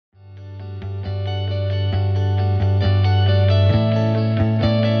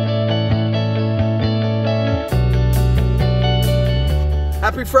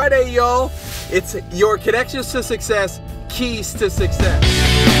Happy Friday, y'all. It's your connections to success, keys to success.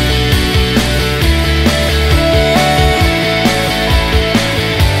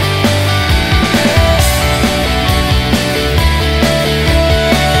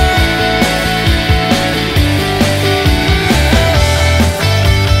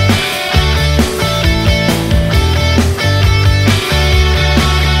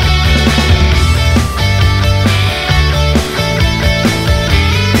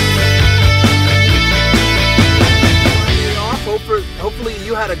 Hopefully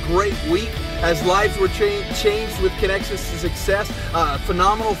you had a great week as lives were changed with connections to success.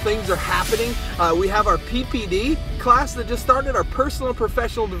 Phenomenal things are happening. We have our PPD class that just started, our personal and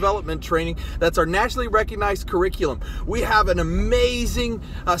professional development training. That's our nationally recognized curriculum. We have an amazing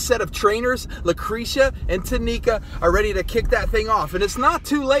set of trainers. Lucretia and Tanika are ready to kick that thing off. And it's not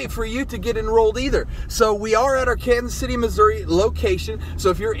too late for you to get enrolled either. So we are at our Kansas City, Missouri location. So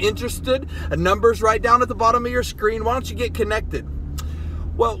if you're interested, a number's right down at the bottom of your screen. Why don't you get connected?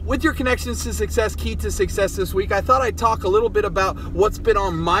 Well, with your connections to success, key to success this week, I thought I'd talk a little bit about what's been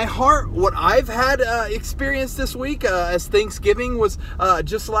on my heart, what I've had experienced this week, as Thanksgiving was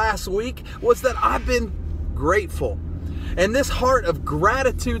just last week, was that I've been grateful. And this heart of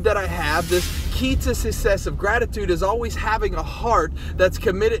gratitude that I have, this key to success of gratitude, is always having a heart that's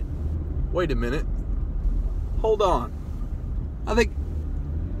committed. Wait a minute. Hold on.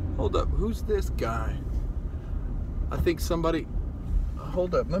 Hold up. Who's this guy? I think somebody...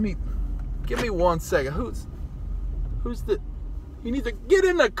 Hold up, give me 1 second. Who's the, you need to get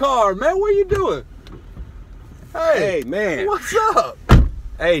in the car, man. What are you doing? Hey, man. What's up?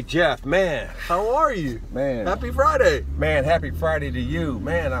 Hey, Jeff, man. How are you? Man. Happy Friday. Man, happy Friday to you.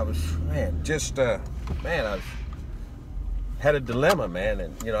 Man, I had a dilemma, man.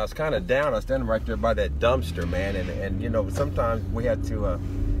 And, you know, I was kind of down. I was standing right there by that dumpster, man. And you know, sometimes we had to,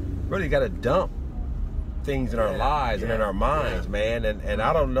 really got to dump things in our lives and in our minds, man, and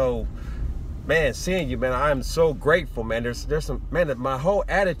I don't know, man, seeing you, man, I'm so grateful, man. There's some, man, my whole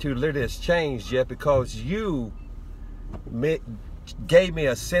attitude literally has changed, Jeff, because you gave me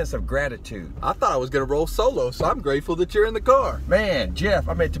a sense of gratitude. I thought I was gonna roll solo, so I'm grateful that you're in the car. Man, Jeff,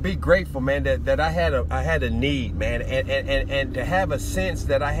 I mean, to be grateful, man, that I had a need, man, and to have a sense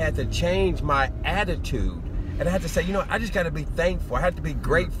that I had to change my attitude. And I had to say, you know, I just got to be thankful. I had to be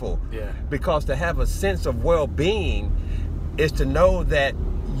grateful. Yeah. Because to have a sense of well-being is to know that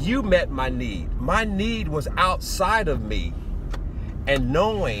you met my need. My need was outside of me. And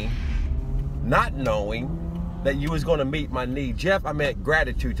not knowing that you was going to meet my need. Jeff, I meant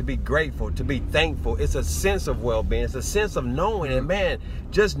gratitude, to be grateful, to be thankful. It's a sense of well-being. It's a sense of knowing. And man,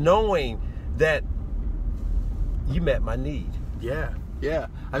 just knowing that you met my need. Yeah. Yeah,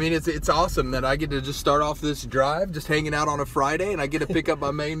 I mean, it's awesome that I get to just start off this drive just hanging out on a Friday, and I get to pick up my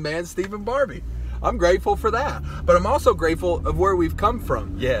main man, Stephen Barbie. I'm grateful for that, but I'm also grateful of where we've come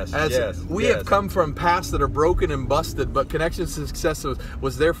from. Yes, we have come from paths that are broken and busted, but Connections to Success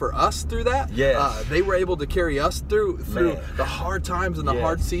was there for us through that. Yes. They were able to carry us through the hard times and the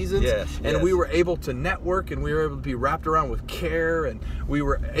hard seasons, and we were able to network, and we were able to be wrapped around with care, and we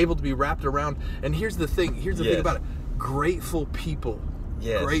were able to be wrapped around. And here's the thing about it: grateful people.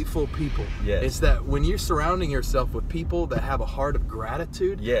 Yes. Grateful people. Yes. It's that when you're surrounding yourself with people that have a heart of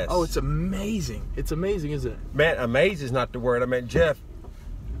gratitude, oh, it's amazing. It's amazing, isn't it? Man, amazing is not the word. I mean, Jeff,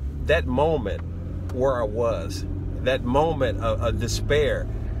 that moment where I was, that moment of despair,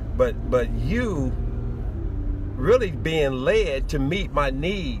 but you really being led to meet my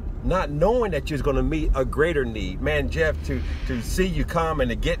need, not knowing that you was going to meet a greater need. Man, Jeff, to see you come and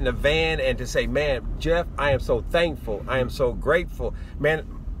to get in the van and to say, man, Jeff, I am so thankful. I am so grateful. Man,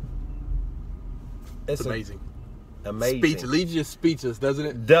 it's amazing. Amazing. Leaves you speechless, doesn't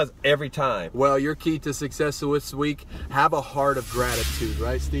it? Does every time. Well, your key to success this week, have a heart of gratitude,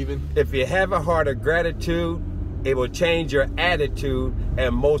 right, Stephen? If you have a heart of gratitude, it will change your attitude,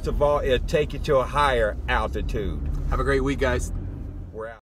 and most of all, it'll take you to a higher altitude. Have a great week, guys.